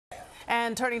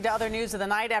And turning to other news of the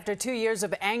night, after 2 years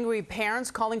of angry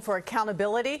parents calling for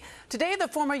accountability, today the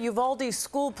former Uvalde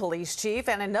school police chief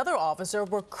and another officer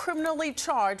were criminally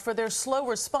charged for their slow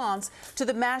response to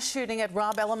the mass shooting at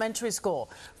Robb Elementary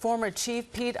School. Former Chief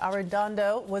Pete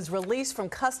Arredondo was released from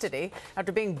custody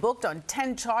after being booked on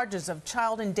 10 charges of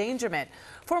child endangerment.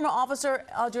 Former Officer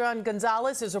Adrian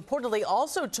Gonzalez is reportedly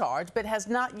also charged but has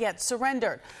not yet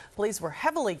surrendered. Police were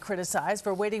heavily criticized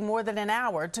for waiting more than an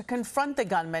hour to confront the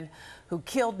gunman who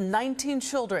killed 19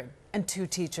 children and 2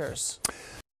 teachers.